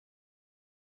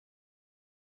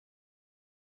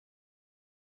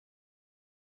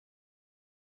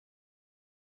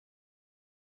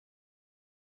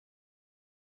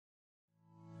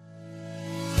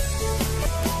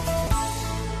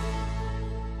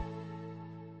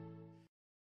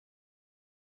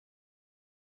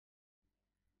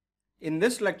In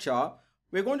this lecture,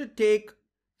 we're going to take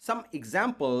some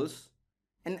examples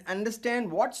and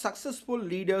understand what successful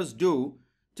leaders do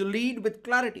to lead with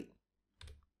clarity.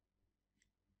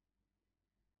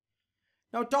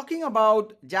 Now, talking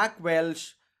about Jack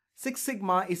Welch, Six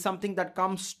Sigma is something that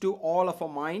comes to all of our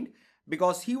mind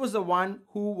because he was the one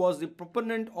who was the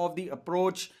proponent of the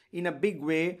approach in a big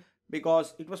way,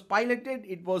 because it was piloted,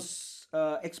 it was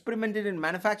experimented in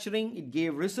manufacturing, it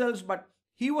gave results, but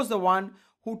he was the one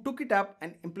who took it up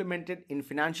and implemented in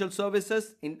financial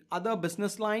services, in other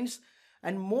business lines,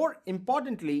 and more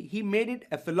importantly, he made it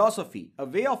a philosophy, a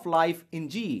way of life in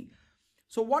GE.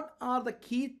 So what are the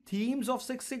key themes of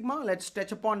Six Sigma? Let's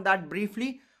touch upon that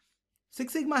briefly.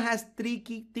 Six Sigma has three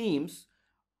key themes.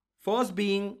 First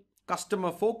being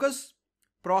customer focus,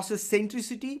 process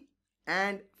centricity,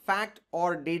 and fact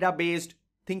or data based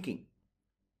thinking.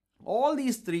 All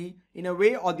these three, in a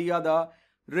way or the other,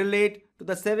 relate to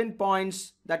the 7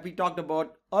 points that we talked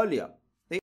about earlier.